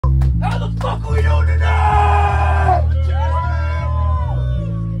fuck are we doing tonight?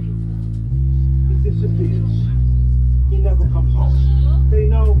 He disappears. He never comes home. They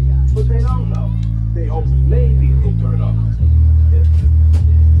know, but they don't know. They hope maybe he'll turn up.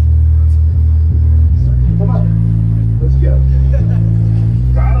 Come on, let's go.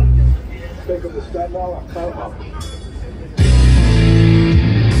 Got him. Take him to Staten Island. I'll cut him up.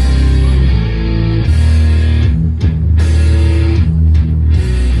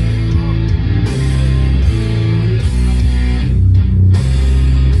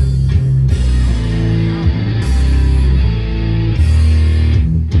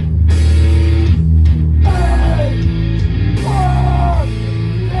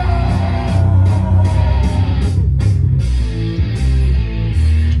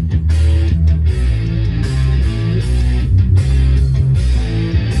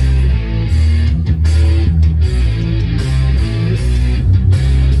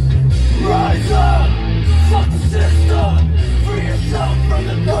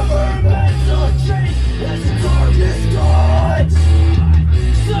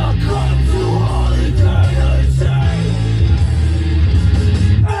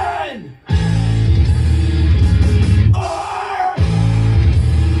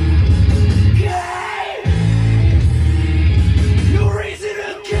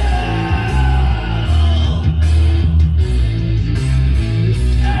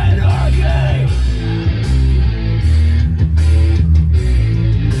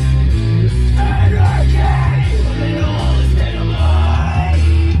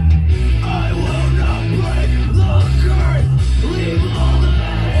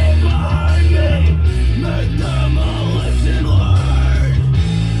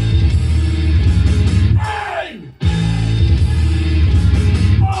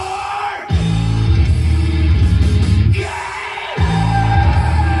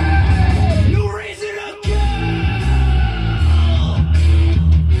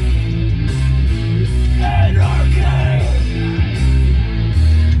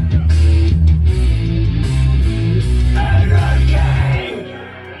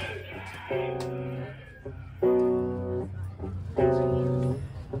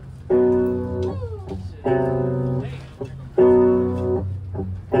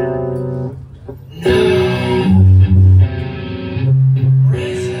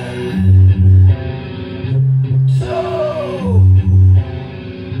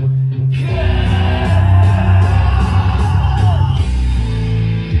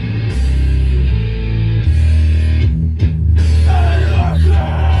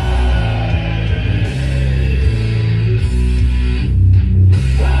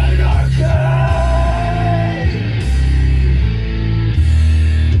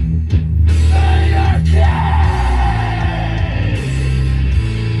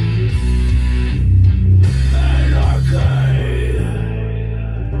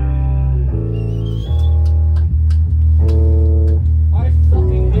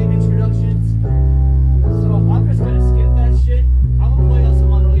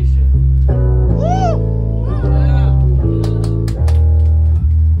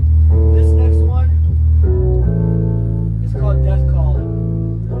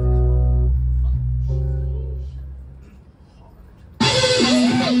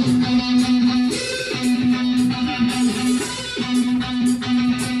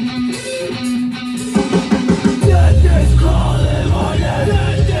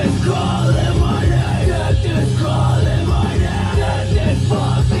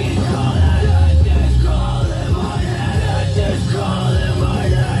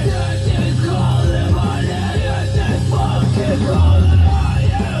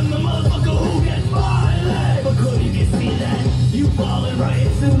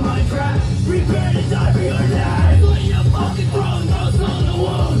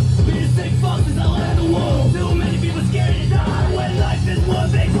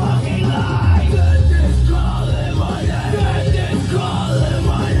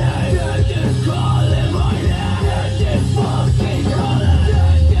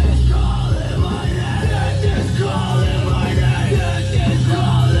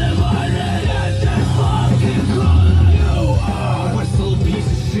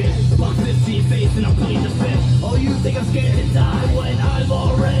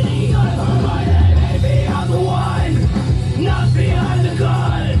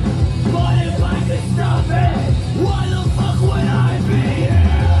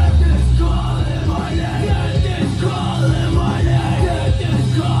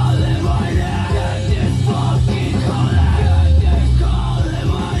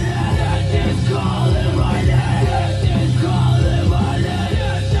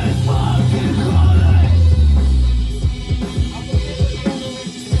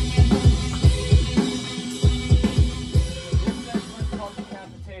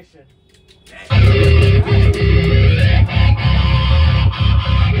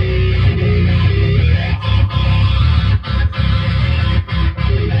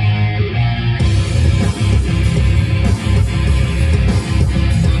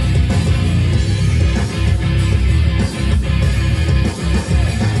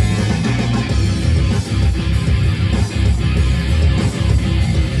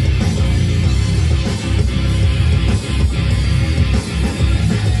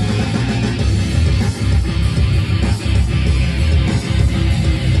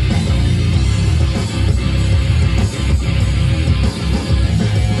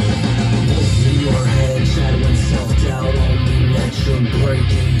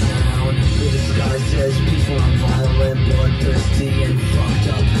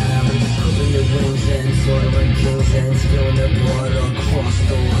 Spill their blood across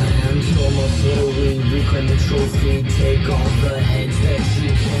the land. Almost slowly reclaim the trophy. Take all the heads that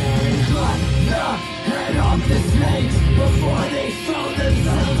you can. Cut the head off the snakes before they show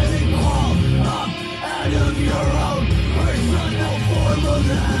themselves and crawl up out of your own personal form of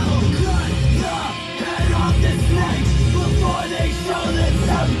hell. Cut the head off the snakes before they show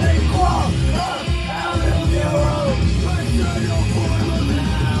themselves and crawl up out of your own personal form of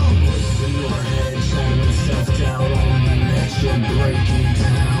hell. In your head, shining self-doubt on the net, you're breaking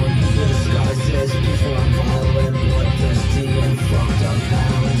down. The disguises before violent, bloodthirsty and fucked up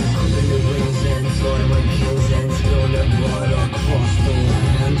hounds. Creeping the rings and toy like kings and spill their blood across the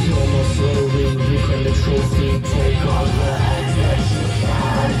land. Almost slowly reclaim the trophy, take all the heads that you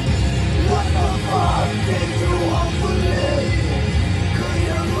can. What the fuck did you want from me? Could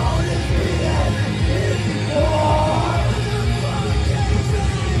your motive be anything more?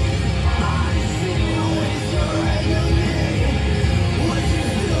 I see you as your enemy. Would you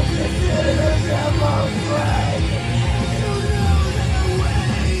still consider them a friend? You know their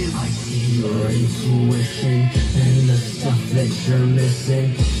ways. I see your intuition and the stuff that you're missing.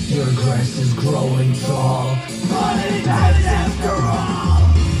 Your grass is growing tall, but it dies after all.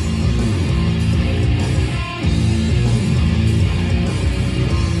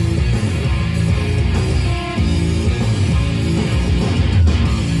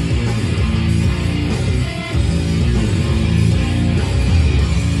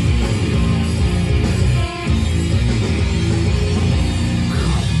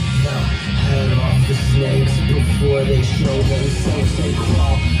 Before they show themselves, they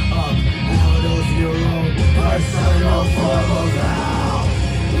crawl up out of your own personal form of hell.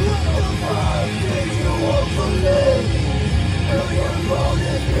 What the fuck did you want from me? Will your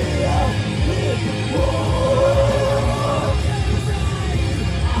motive be anything more?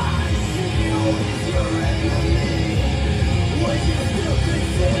 I see you as your enemy. Would you still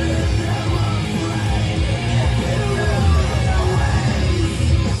consider them a friend? You know their ways.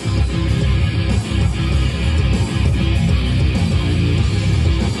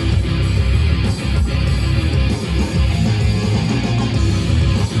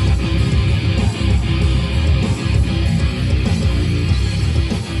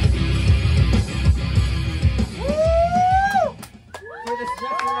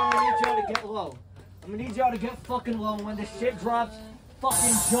 I'm gonna need y'all to get fucking low. When the shit drops,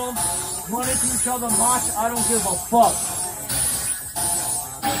 fucking jump, run into each other, mosh. I don't give a fuck.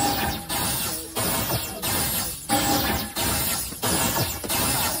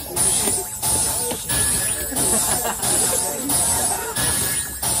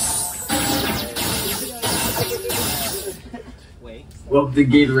 Wait. Well, the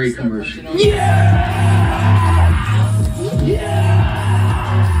Gatorade commercial.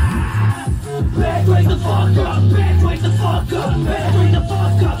 Bitch, wake the fuck up! Bitch, wake the fuck up! Bitch, wake the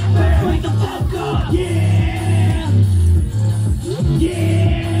fuck up! Bitch, wake the fuck up! Yeah!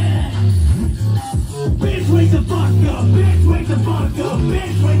 Yeah! Bitch, wake the fuck up! Bitch, wake the fuck up!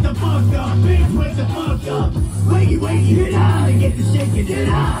 Bitch, wake the fuck up! Bitch, wake the fuck up! Wakey, wakey, get out and get the shit, get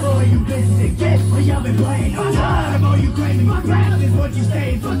out! All you bitches and kids, well, y'all been playing on time. All you claiming my rap is what you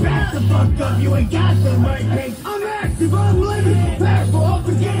say. So back the fuck up, you ain't got the right thing. I'm active, I'm living. Therefore, I'm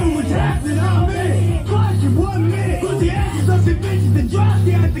forgetting what's happening. I'm in it. Watch in 1 minute. Put the ashes of the bitches and drop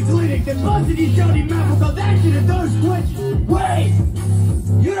the at the clinic. Then busted these dirty members, all that shit and those switches. Wait!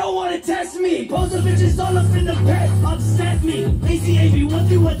 You don't wanna test me. Post the bitches all up in the pit. Upset me. ACAB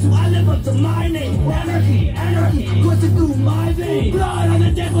 1312. I live up to my name. Anarchy, anarchy. Coursing through my veins. Blood on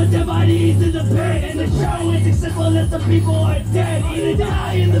the dead, put their bodies in the pit. And the show is as simple as the people are dead. Either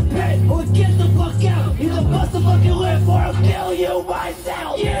die in the pit or get the fuck out. Either bust the fucking lip or I'll kill you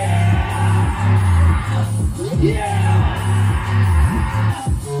myself. Yeah! Yeah!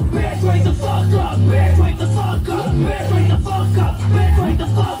 Bitch, wake the fuck up! Bitch, wake the fuck up! Bitch, wake the fuck up! Bitch, wake the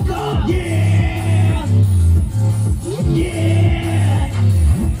fuck up! Yeah! Yeah!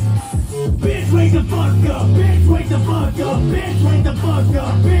 Bitch, wake the fuck up! Bitch, wake the fuck up! Bitch, wake the fuck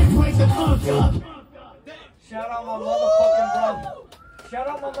up! Bitch, wake the fuck up! Shout out my motherfucking brother. Shout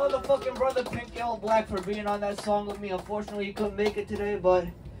out my motherfucking brother Pink Yellow Black for being on that song with me. Unfortunately, he couldn't make it today, but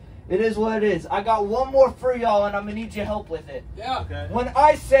it is what it is. I got one more for y'all, and I'm gonna need your help with it. Yeah, okay. When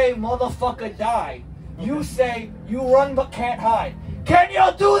I say motherfucker die, you say you run but can't hide. Can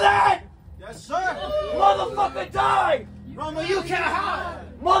y'all do that? Yes, sir. Motherfucker die! Rumble, you can't hide.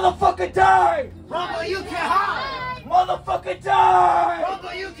 Motherfucker die! Rumble, you can't hide. Motherfucker die!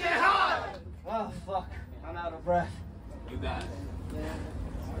 Rumble, you can't hide. Oh fuck, I'm out of breath. You got it.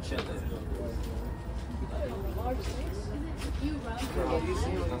 Chill it.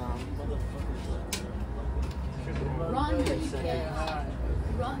 Run, you can't hide.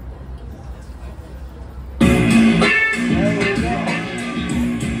 Run. There we go.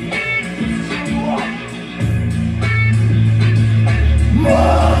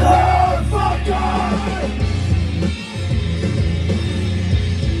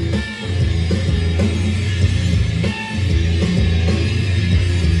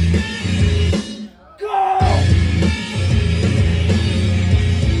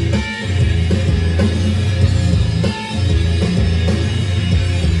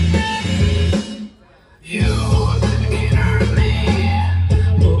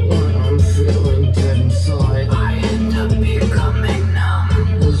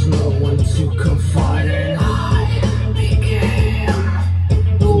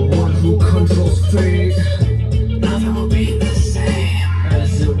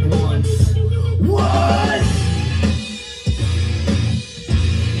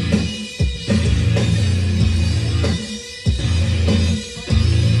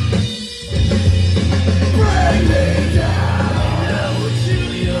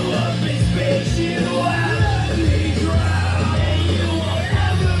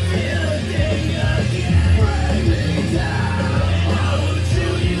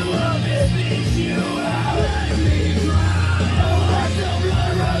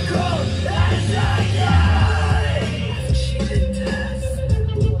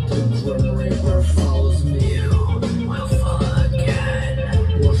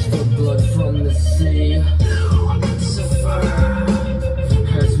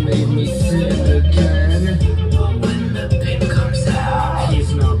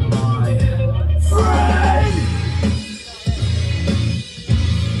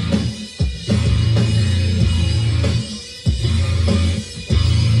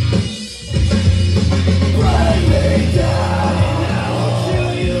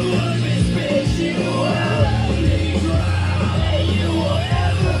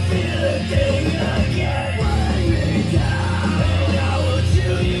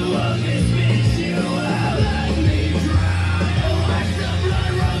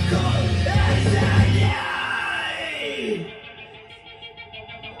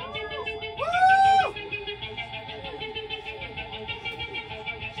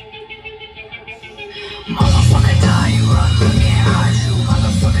 Motherfucker die, you run again. Hide you,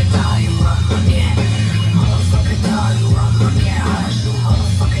 motherfucker die, you run again. Motherfucker die, you run again. Hide you,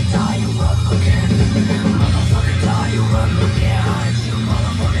 motherfucker die, you run again. Motherfucker die, you run again. Hide you,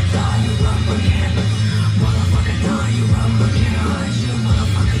 motherfucker die, you run again. Motherfucker die, you run again. Hide you,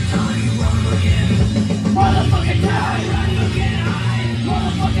 motherfucker die, you run again. Motherfucker die, run again. Hide,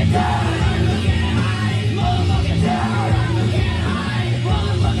 motherfucker die, run again. Hide, motherfucker die, run again. Hide,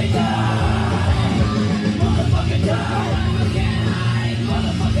 motherfucker die. Motherfucker die, I'm again,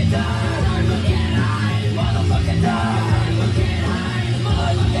 motherfucker die, I'm again, motherfucker die, I'm again,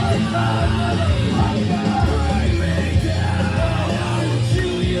 motherfucker die, bring me down, I will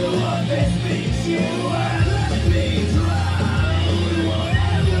chew you up and speak you out, let me drown, you won't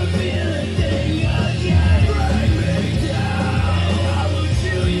ever feel a thing again, bring me down, I will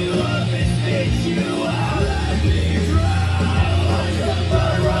chew you up and speak you out, let me drown, watch the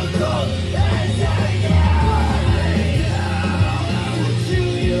blood run cold, as I die.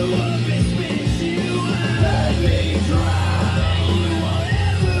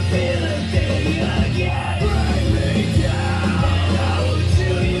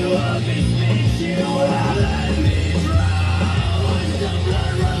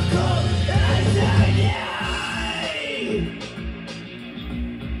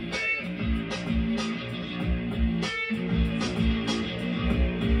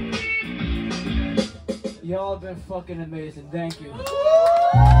 Y'all have been fucking amazing. Thank you.